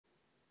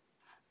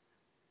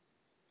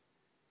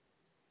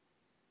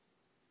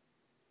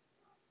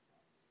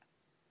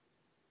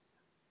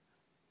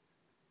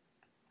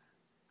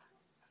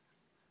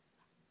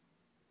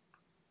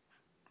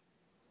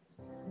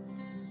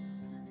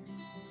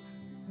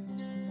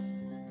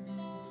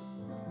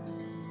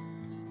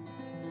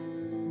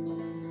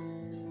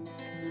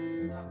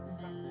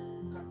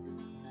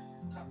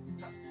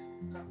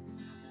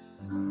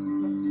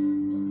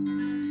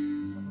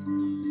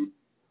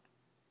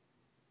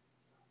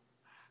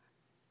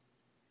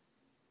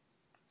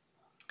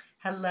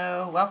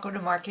Hello, welcome to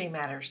Marketing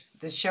Matters,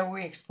 the show where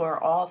we explore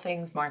all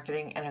things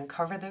marketing and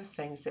uncover those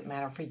things that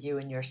matter for you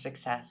and your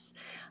success.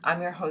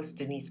 I'm your host,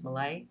 Denise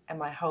Millay, and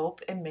my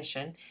hope and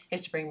mission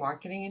is to bring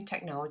marketing and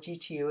technology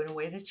to you in a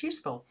way that's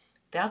useful,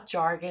 without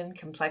jargon,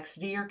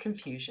 complexity, or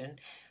confusion,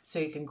 so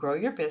you can grow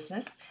your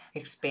business,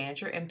 expand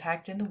your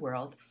impact in the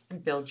world,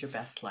 and build your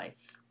best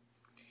life.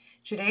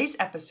 Today's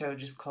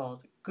episode is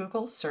called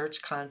Google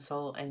Search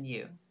Console and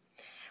You.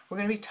 We're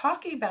going to be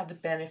talking about the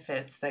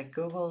benefits that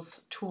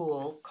Google's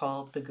tool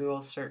called the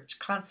Google Search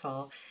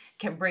Console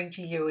can bring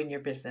to you in your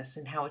business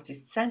and how it's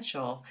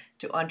essential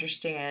to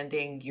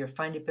understanding your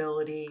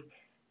findability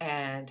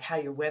and how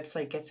your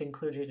website gets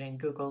included in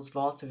Google's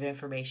vault of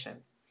information.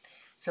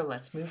 So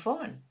let's move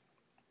on.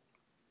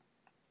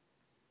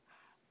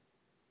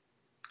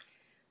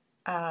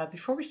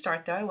 Before we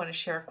start, though, I want to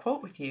share a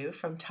quote with you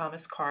from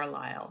Thomas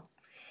Carlyle.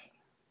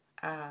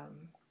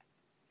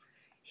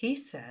 He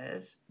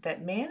says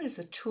that man is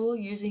a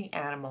tool-using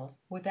animal.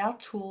 Without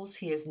tools,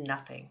 he is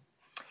nothing.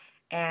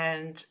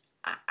 And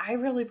I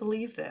really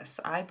believe this.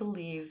 I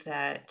believe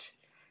that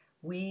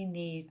we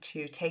need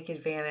to take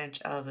advantage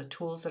of the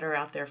tools that are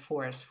out there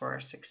for us for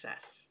our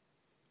success.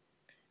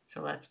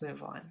 So let's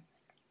move on.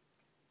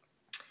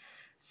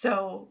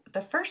 So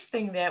the first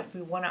thing that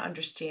we want to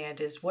understand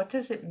is, what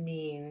does it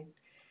mean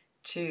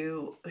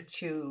to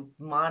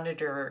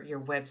monitor your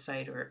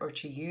website or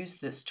to use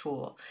this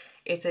tool?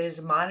 It is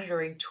a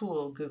monitoring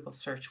tool, Google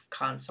Search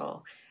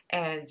Console,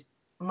 and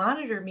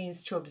monitor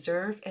means to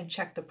observe and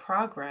check the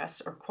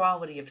progress or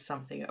quality of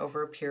something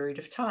over a period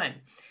of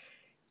time,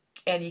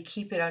 and you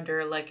keep it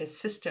under like a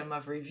system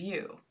of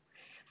review.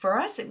 For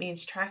us, it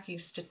means tracking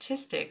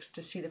statistics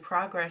to see the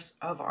progress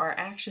of our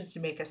actions to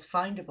make us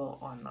findable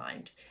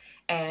online.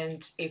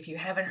 And if you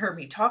haven't heard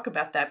me talk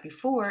about that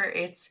before,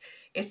 it's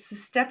the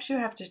steps you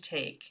have to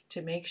take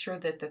to make sure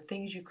that the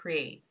things you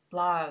create,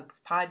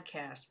 blogs,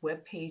 podcasts,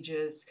 web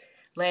pages,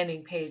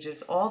 landing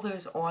pages, all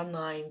those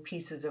online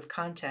pieces of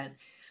content,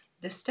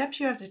 the steps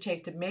you have to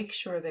take to make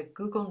sure that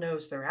Google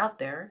knows they're out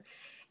there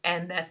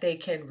and that they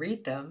can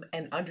read them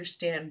and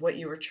understand what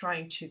you were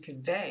trying to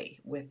convey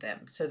with them.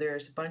 So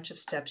there's a bunch of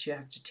steps you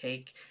have to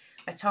take.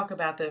 I talk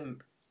about them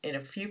in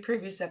a few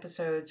previous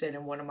episodes and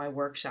in one of my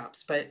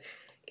workshops, but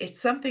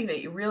it's something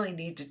that you really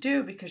need to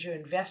do because you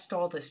invest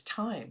all this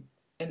time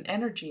and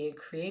energy in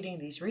creating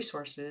these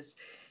resources,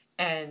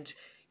 and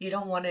you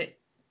don't want it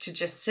to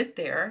just sit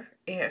there.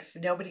 If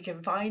nobody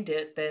can find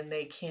it, then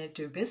they can't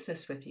do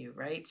business with you,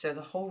 right? So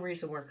the whole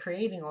reason we're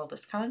creating all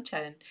this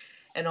content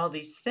and all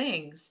these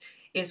things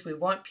is we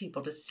want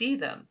people to see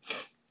them.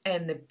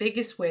 And the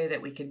biggest way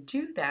that we can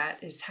do that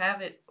is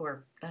have it,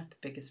 or not the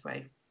biggest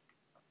way,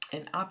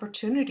 an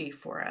opportunity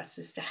for us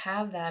is to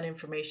have that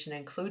information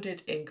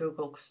included in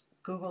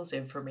Google's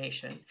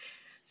information.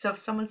 So if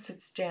someone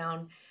sits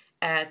down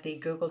at the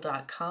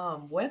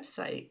google.com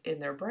website in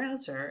their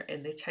browser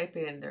and they type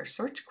in their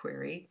search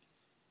query,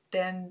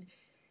 then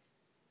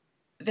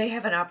they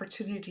have an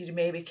opportunity to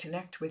maybe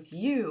connect with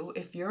you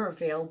if you're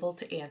available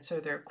to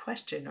answer their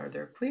question or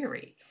their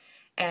query.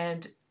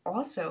 And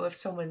also, if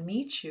someone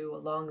meets you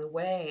along the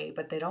way,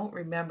 but they don't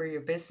remember your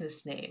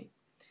business name,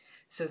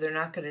 so they're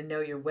not going to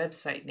know your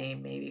website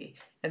name maybe,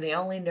 and they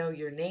only know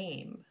your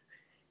name,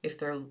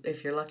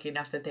 if you're lucky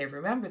enough that they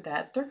remembered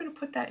that, they're going to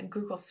put that in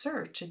Google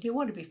search, and you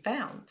want to be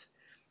found.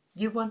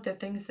 You want the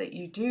things that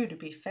you do to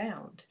be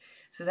found.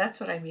 So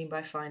that's what I mean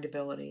by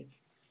findability.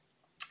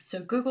 So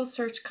Google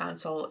Search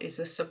Console is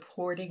a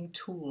supporting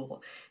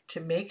tool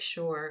to make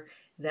sure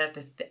that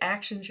the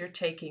actions you're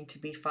taking to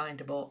be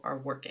findable are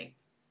working.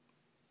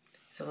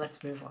 So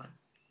let's move on.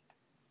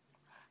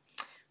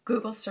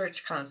 Google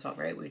Search Console,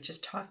 right? We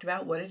just talked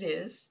about what it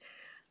is.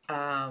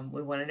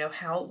 We want to know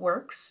how it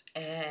works,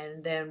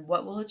 and then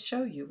what will it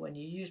show you when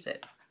you use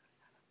it.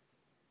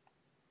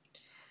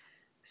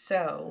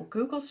 So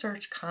Google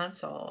Search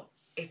Console,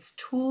 it's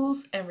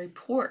tools and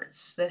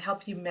reports that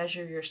help you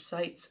measure your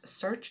site's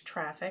search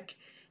traffic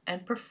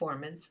and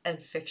performance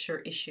and fix your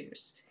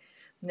issues.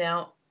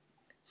 Now,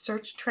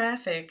 search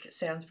traffic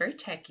sounds very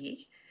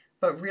techy,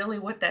 but really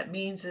what that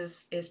means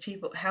is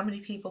people, how many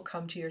people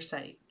come to your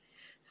site.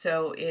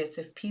 So it's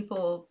if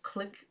people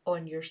click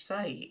on your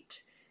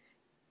site,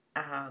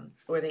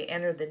 or they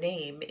enter the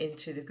name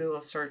into the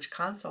Google Search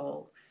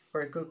Console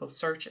or Google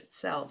Search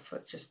itself,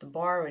 it's just the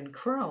bar in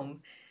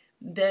Chrome,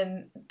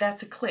 then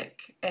that's a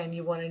click. And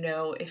you want to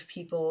know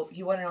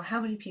you want to know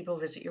how many people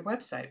visit your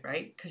website,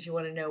 right? Because you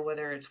want to know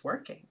whether it's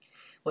working,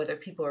 whether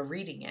people are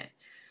reading it.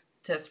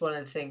 That's one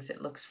of the things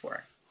it looks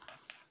for.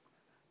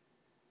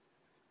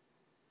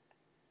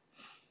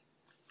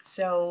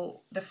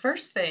 So the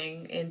first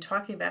thing in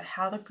talking about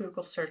how the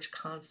Google Search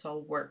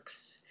Console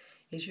works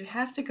is you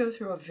have to go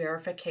through a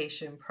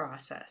verification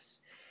process.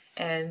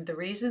 And the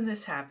reason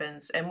this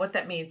happens, and what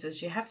that means,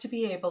 is you have to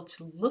be able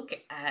to look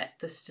at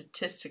the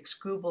statistics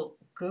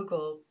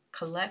Google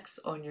collects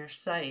on your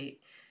site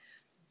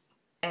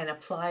and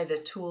apply the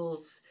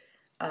tools,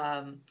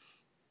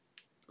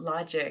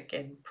 logic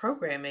and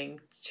programming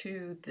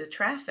to the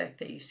traffic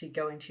that you see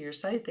going to your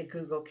site that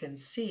Google can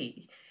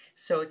see.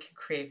 so it can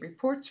create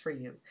reports for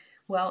you.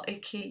 Well,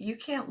 you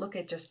can't look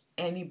at just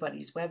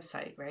anybody's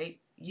website, right?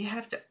 You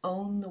have to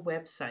own the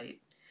website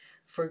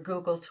for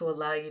Google to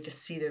allow you to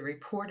see the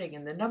reporting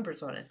and the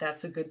numbers on it.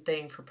 That's a good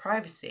thing for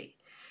privacy.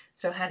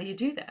 So how do you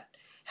do that?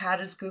 How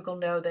does Google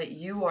know that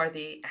you are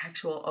the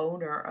actual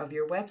owner of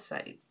your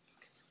website?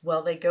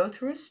 Well, they go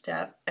through a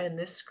step, and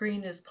this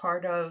screen is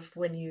part of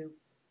when you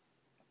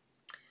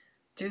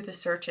do the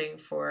searching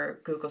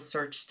for Google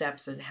search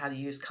steps and how to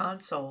use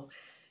console.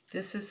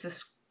 This is the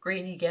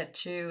screen you get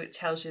to. It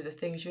tells you the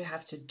things you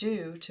have to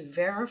do to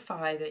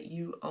verify that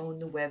you own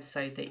the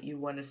website that you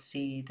want to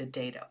see the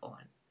data on.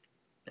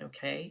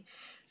 Okay,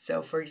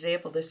 so for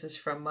example, this is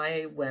from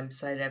my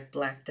website. I've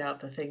blacked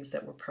out the things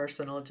that were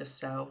personal just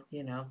so,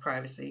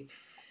 privacy.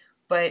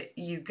 But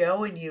you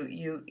go and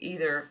you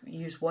either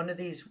use one of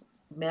these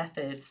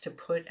methods to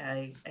put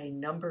a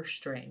number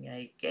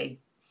string,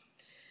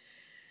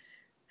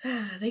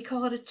 they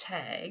call it a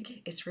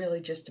tag. It's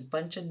really just a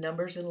bunch of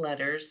numbers and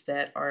letters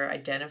that are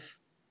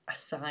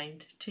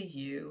assigned to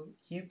you.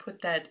 You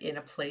put that in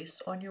a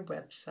place on your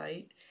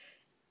website.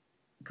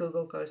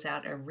 Google goes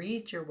out and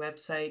reads your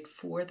website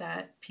for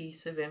that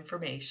piece of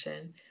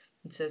information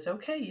and says,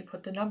 okay, you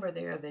put the number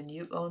there, then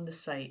you own the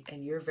site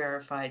and you're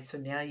verified. So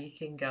now you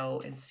can go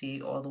and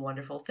see all the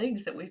wonderful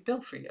things that we've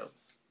built for you.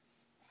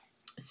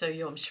 So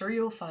I'm sure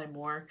you'll find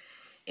more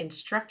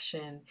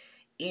instruction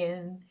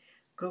in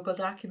Google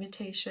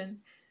documentation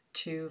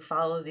to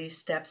follow these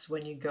steps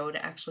when you go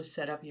to actually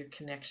set up your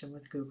connection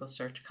with Google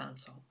Search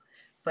Console.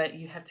 But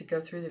you have to go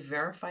through the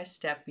verify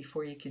step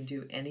before you can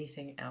do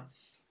anything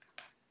else.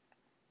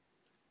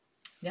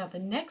 Now, the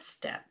next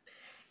step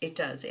it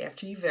does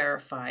after you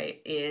verify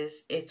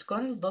is it's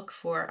going to look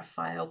for a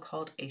file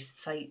called a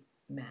site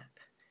map.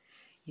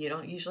 You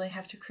don't usually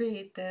have to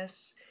create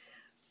this.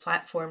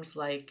 Platforms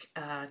like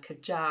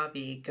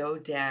Kajabi,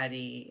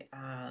 GoDaddy,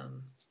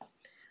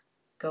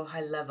 Go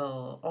High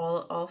Level,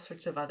 all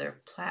sorts of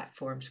other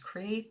platforms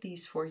create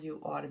these for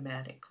you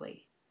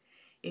automatically.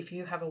 If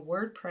you have a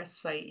WordPress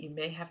site, you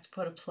may have to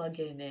put a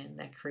plugin in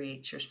that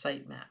creates your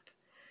sitemap.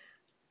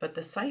 But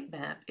the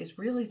sitemap is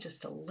really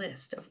just a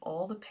list of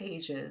all the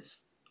pages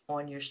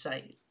on your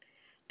site.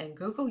 And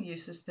Google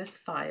uses this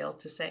file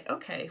to say,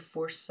 okay,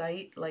 for a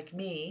site like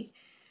me,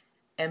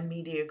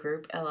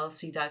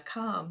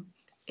 mmediagroupllc.com,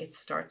 it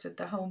starts at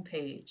the home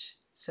page.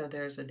 So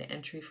there's an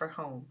entry for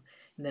home,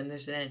 and then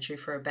there's an entry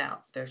for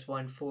about. There's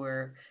one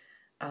for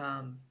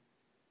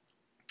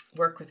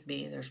work with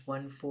me. There's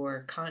one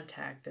for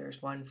contact. There's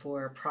one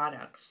for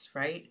products,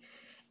 right?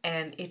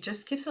 And it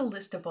just gives a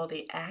list of all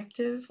the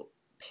active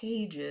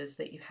pages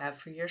that you have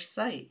for your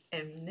site.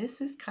 And this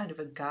is kind of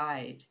a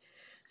guide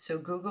so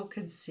Google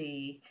can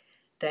see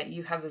that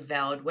you have a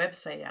valid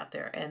website out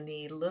there. And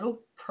the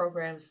little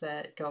programs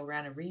that go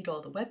around and read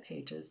all the web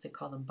pages, they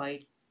call them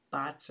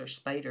bots or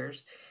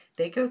spiders,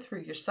 they go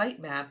through your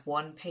sitemap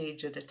one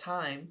page at a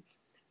time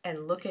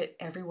and look at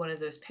every one of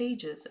those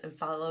pages and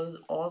follow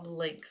all the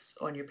links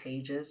on your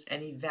pages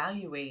and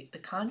evaluate the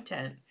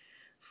content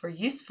for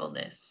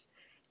usefulness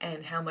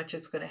and how much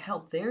it's going to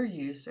help their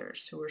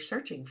users who are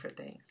searching for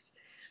things.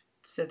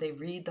 So they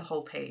read the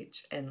whole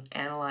page and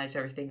analyze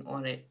everything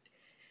on it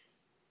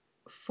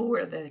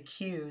for the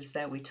cues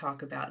that we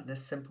talk about in the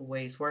Simple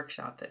Ways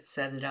workshop that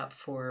set it up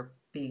for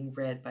being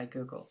read by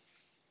Google.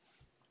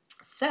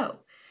 So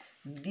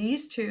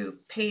these two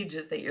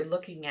pages that you're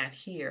looking at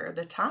here,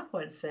 the top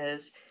one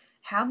says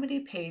how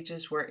many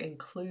pages were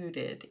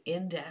included,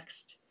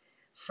 indexed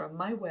from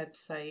my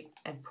website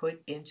and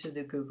put into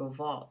the Google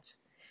Vault.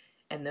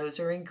 And those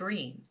are in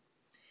green.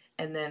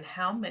 And then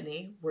how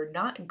many were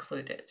not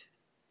included?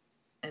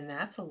 And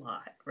that's a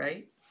lot,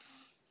 right?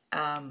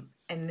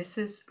 And this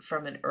is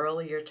from an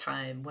earlier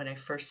time when I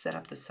first set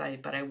up the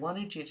site, but I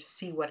wanted you to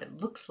see what it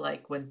looks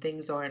like when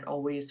things aren't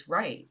always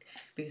right.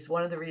 Because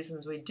one of the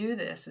reasons we do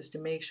this is to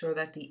make sure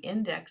that the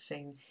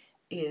indexing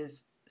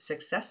is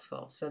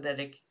successful, so that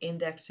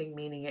indexing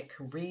meaning it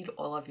can read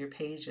all of your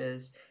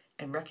pages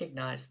and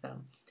recognize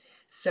them.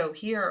 So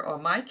here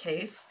on my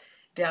case,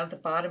 down at the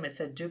bottom it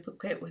said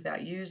duplicate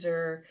without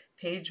user,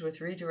 page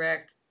with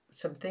redirect,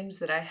 some things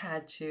that I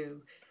had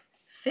to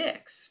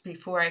fix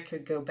before I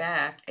could go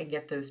back and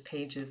get those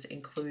pages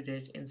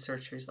included in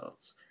search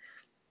results.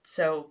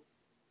 So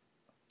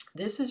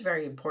this is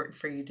very important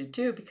for you to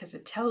do because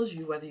it tells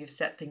you whether you've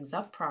set things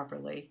up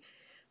properly,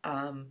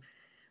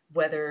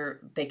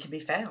 whether they can be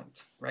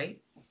found, right?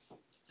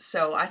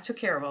 So I took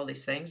care of all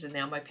these things and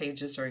now my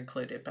pages are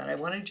included, but I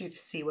wanted you to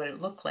see what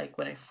it looked like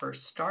when I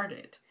first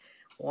started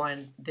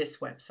on this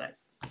website.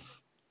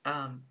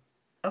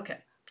 Okay,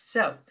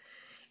 so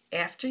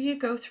after you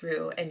go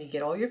through and you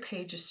get all your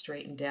pages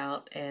straightened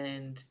out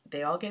and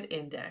they all get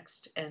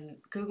indexed, and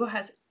Google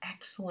has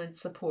excellent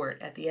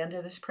support. At the end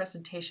of this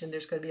presentation,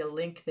 there's going to be a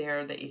link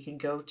there that you can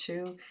go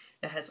to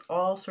that has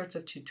all sorts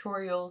of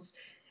tutorials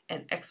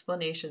and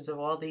explanations of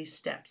all these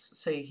steps,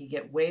 so you can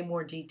get way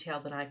more detail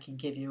than I can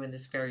give you in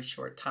this very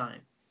short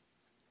time.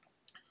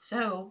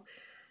 So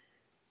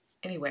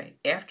Anyway,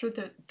 after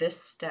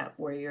this step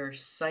where your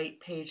site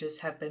pages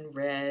have been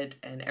read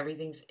and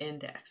everything's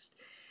indexed,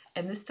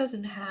 and this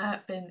doesn't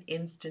happen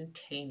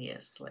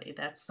instantaneously.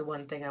 That's the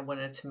one thing I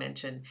wanted to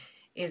mention,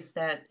 is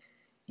that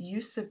you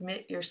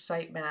submit your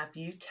sitemap,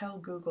 you tell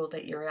Google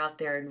that you're out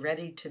there and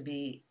ready to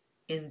be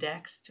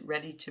indexed,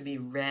 ready to be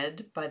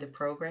read by the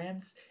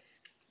programs.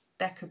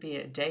 That could be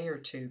a day or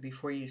two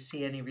before you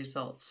see any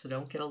results, so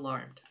don't get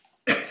alarmed.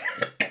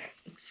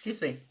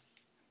 Excuse me.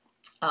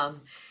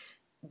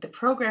 The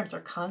programs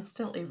are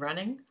constantly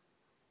running,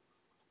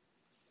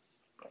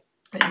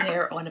 and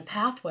they're on a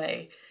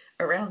pathway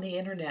around the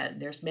internet.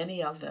 There's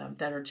many of them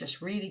that are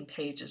just reading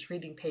pages,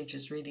 reading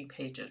pages, reading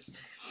pages.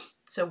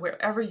 So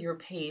wherever your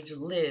page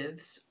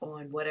lives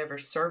on whatever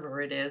server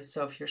it is,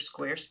 so if your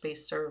Squarespace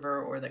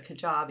server or the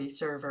Kajabi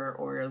server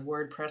or a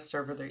WordPress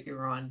server that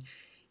you're on,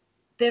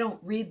 they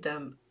don't read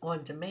them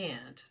on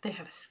demand. They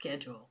have a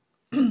schedule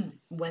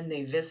when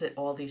they visit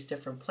all these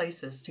different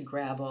places to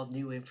grab all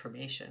new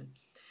information.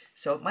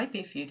 So it might be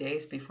a few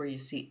days before you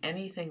see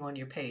anything on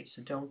your page,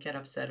 so don't get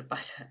upset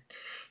about that.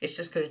 It's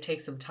just going to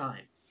take some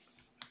time.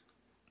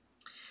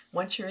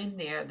 Once you're in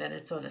there, then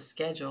it's on a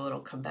schedule. It'll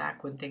come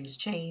back when things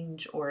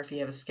change, or if you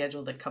have a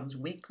schedule that comes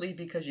weekly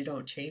because you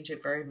don't change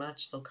it very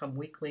much, they'll come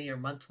weekly or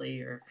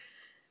monthly, or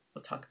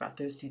we'll talk about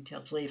those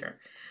details later.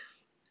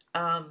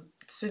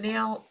 So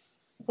now,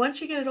 once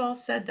you get it all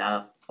set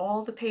up,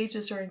 all the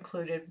pages are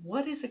included,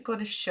 what is it going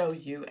to show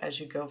you as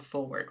you go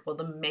forward? Well,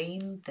 the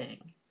main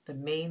thing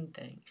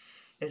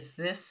is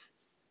this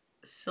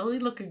silly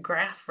looking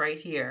graph right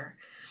here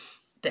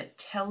that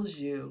tells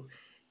you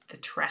the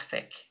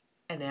traffic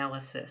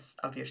analysis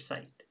of your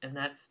site, and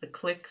that's the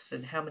clicks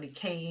and how many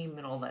came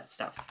and all that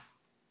stuff.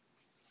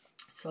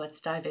 So let's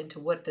dive into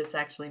what this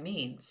actually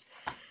means.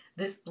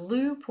 This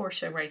blue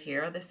portion right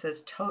here that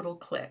says total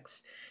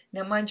clicks.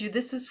 Now, mind you,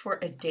 this is for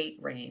a date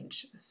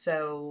range.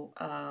 So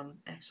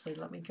actually,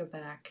 let me go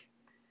back.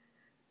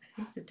 I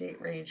think the date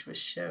range was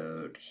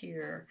showed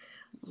here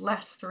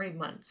last 3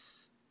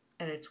 months,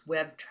 and it's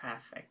web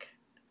traffic,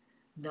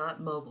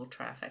 not mobile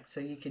traffic. So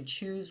you can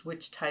choose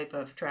which type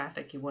of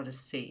traffic you want to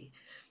see.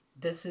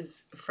 This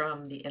is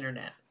from the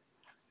internet.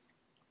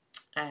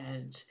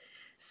 And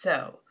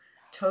so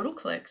total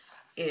clicks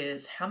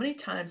is how many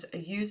times a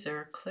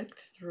user clicked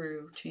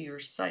through to your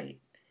site.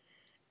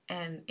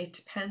 And it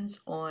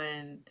depends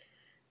on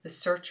the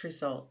search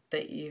result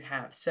that you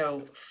have.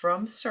 So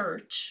from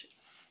search,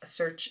 a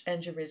search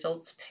engine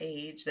results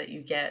page that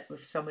you get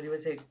if somebody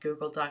was at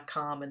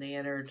google.com and they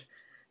entered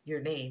your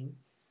name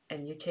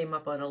and you came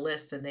up on a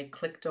list and they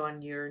clicked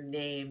on your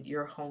name,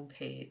 your home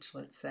page,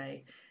 let's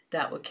say,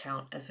 that would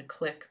count as a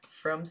click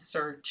from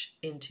search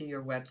into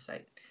your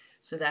website.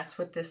 So that's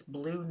what this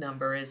blue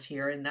number is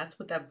here, and that's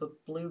what that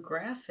blue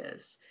graph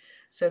is.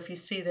 So if you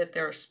see that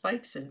there are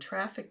spikes in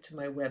traffic to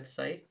my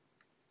website,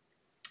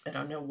 I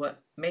don't know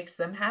what makes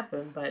them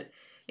happen, but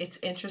it's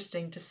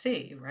interesting to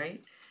see,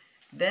 right?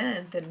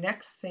 Then the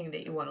next thing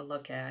that you want to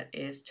look at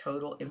is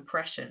total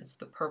impressions,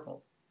 the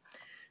purple.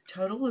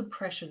 Total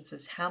impressions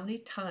is how many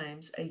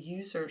times a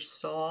user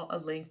saw a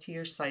link to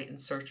your site in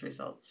search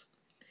results.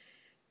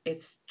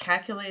 It's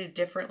calculated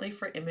differently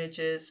for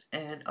images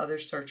and other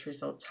search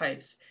result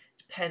types,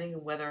 depending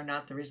on whether or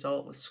not the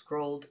result was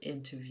scrolled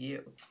into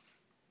view.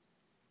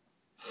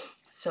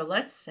 So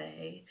let's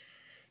say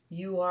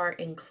you are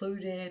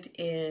included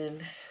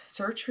in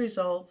search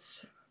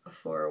results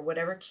for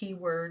whatever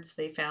keywords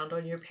they found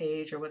on your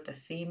page or what the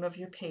theme of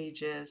your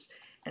page is,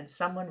 and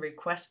someone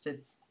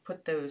requested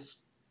put those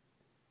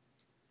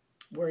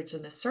words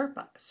in the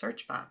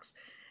search box,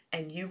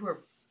 and you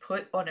were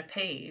put on a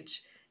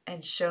page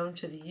and shown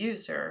to the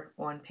user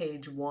on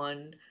page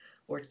 1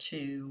 or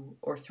 2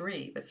 or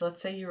 3. But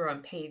let's say you're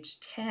on page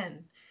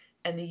 10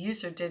 and the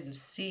user didn't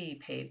see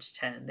page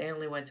 10. They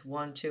only went to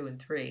 1, 2, and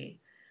 3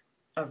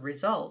 of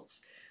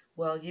results.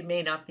 Well, you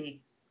may not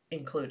be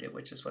included,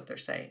 which is what they're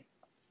saying.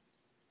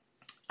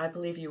 I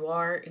believe you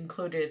are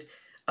included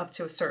up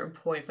to a certain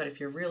point, but if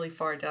you're really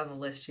far down the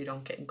list, you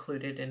don't get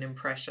included in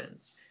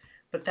impressions.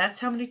 But that's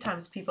how many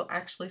times people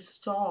actually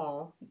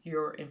saw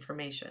your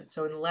information.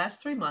 So in the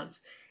last 3 months,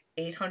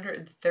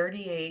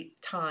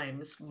 838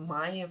 times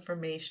my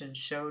information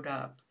showed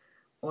up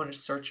on a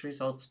search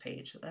results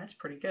page. That's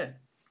pretty good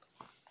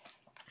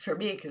for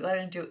me because I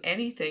didn't do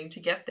anything to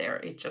get there.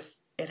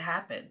 It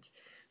happened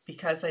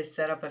because I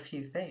set up a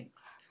few things.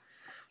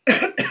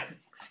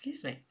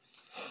 Excuse me.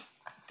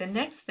 The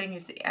next thing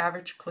is the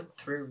average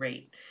click-through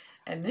rate.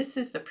 And this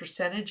is the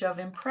percentage of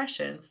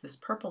impressions, this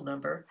purple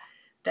number,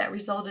 that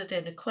resulted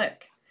in a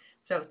click.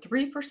 So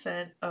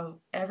 3% of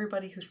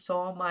everybody who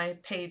saw my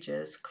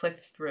pages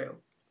clicked through.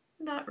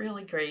 Not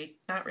really great,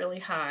 not really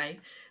high,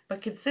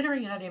 but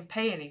considering I didn't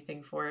pay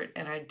anything for it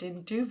and I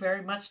didn't do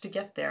very much to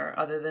get there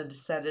other than to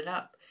set it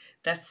up,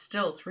 that's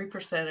still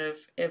 3%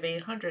 of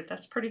 800.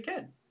 That's pretty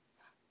good.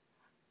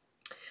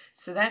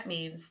 So that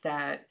means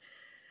that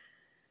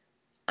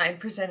I'm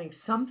presenting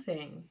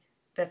something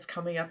that's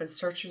coming up in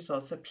search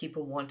results that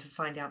people want to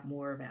find out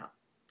more about.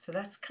 So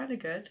that's kind of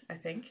good, I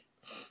think.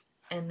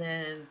 And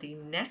then the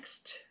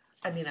next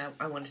I mean,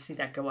 I want to see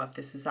that go up.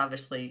 This is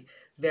obviously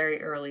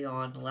very early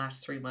on, the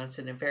last 3 months,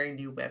 and a very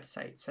new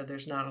website. So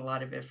there's not a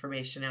lot of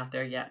information out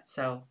there yet.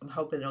 So I'm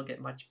hoping it'll get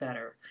much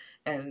better.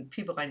 And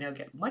people I know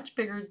get much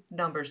bigger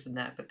numbers than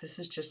that, but this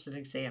is just an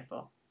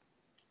example.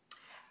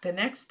 The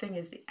next thing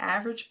is the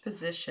average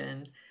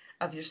position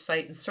of your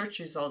site in search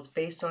results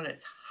based on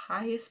its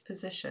highest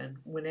position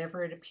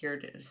whenever it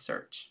appeared in a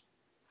search.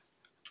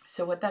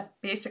 So what that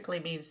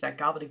basically means, that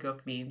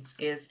gobbledygook means,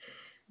 is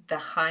the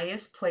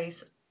highest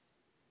place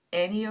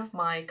any of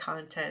my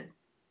content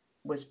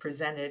was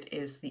presented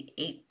is the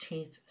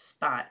 18th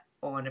spot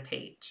on a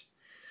page,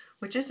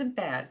 which isn't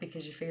bad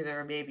because you figure there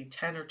are maybe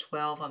 10 or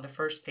 12 on the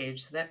first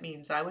page. So that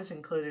means I was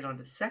included on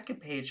the second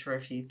page for a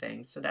few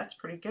things. So that's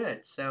pretty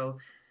good. So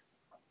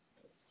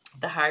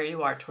the higher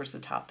you are towards the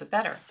top, the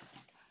better.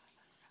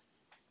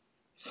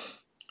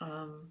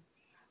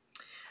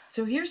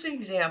 So here's an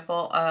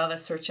example of a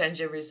search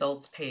engine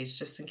results page,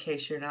 just in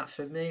case you're not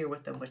familiar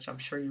with them, which I'm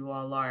sure you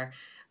all are.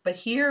 But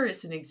here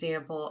is an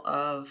example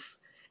of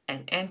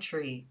an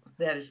entry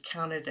that is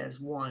counted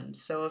as one.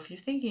 So if you're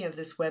thinking of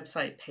this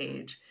website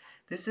page,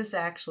 this is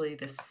actually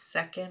the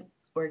second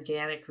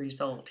organic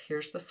result.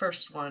 Here's the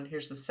first one,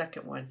 here's the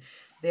second one.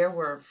 There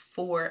were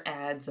 4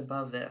 ads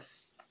above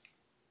this.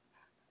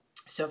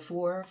 So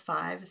 4,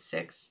 5,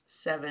 6,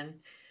 7.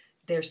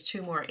 There's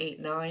 2 more, 8,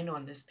 9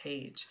 on this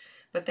page.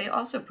 But they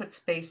also put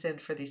space in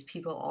for these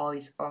people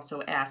always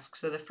also ask.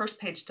 So the first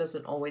page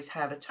doesn't always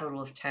have a total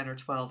of 10 or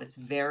 12. It's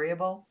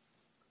variable.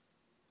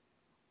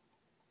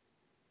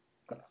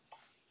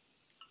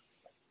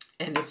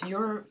 And if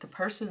the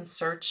person's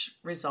search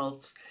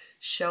results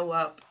show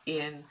up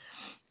in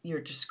your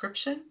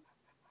description,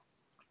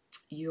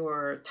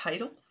 your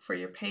title for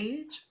your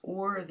page,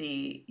 or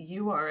the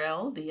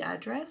URL, the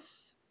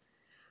address,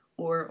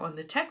 or on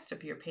the text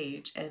of your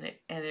page, and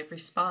it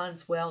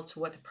responds well to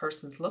what the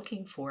person's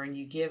looking for, and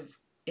you give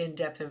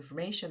in-depth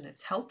information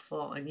that's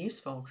helpful and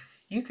useful,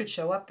 you could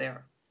show up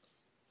there.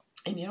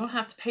 And you don't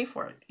have to pay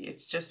for it.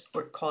 It's just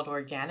called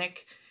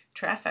organic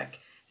traffic,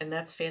 and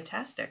that's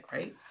fantastic,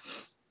 right?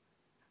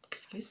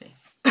 Excuse me.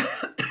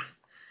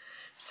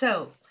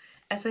 So,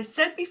 as I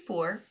said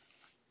before,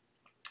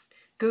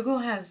 Google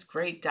has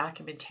great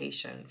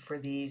documentation for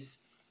these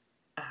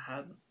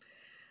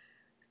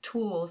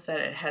tools that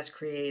it has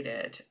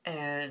created.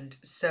 And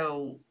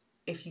so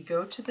if you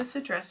go to this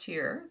address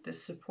here,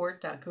 this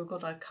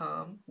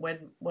support.google.com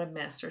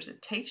webmasters,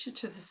 it takes you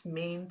to this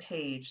main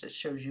page that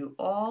shows you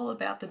all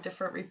about the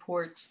different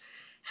reports,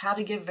 how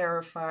to get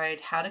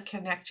verified, how to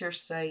connect your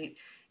site,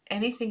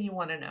 anything you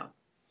want to know.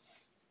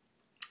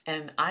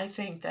 And I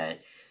think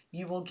that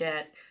you will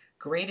get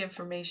great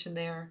information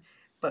there.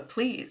 But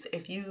please,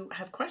 if you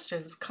have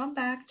questions, come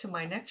back to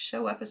my next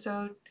show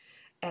episode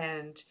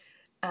and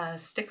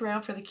stick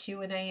around for the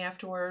Q&A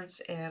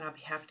afterwards, and I'll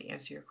be happy to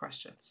answer your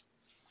questions.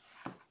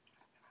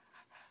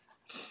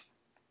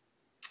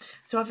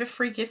 So I have a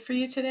free gift for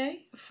you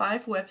today,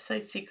 5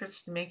 website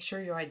secrets to make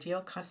sure your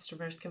ideal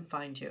customers can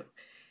find you.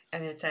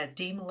 And it's at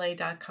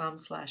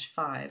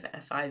dmillay.com/5,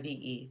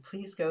 F-I-V-E.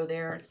 Please go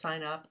there,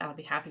 sign up. I'll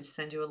be happy to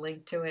send you a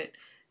link to it.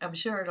 I'm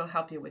sure it'll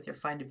help you with your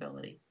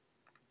findability.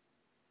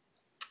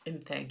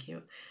 And thank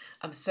you.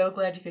 I'm so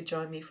glad you could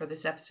join me for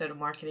this episode of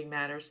Marketing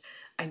Matters.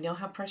 I know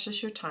how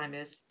precious your time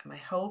is, and my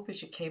hope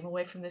is you came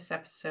away from this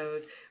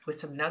episode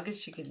with some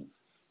nuggets you can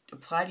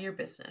apply to your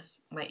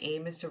business. My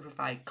aim is to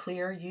provide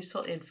clear,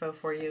 useful info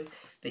for you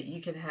that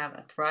you can have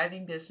a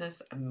thriving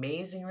business,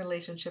 amazing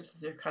relationships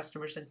with your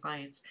customers and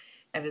clients.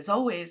 And as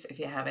always, if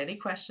you have any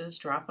questions,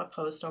 drop a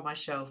post on my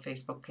show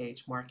Facebook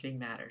page, Marketing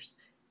Matters.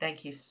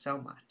 Thank you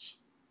so much.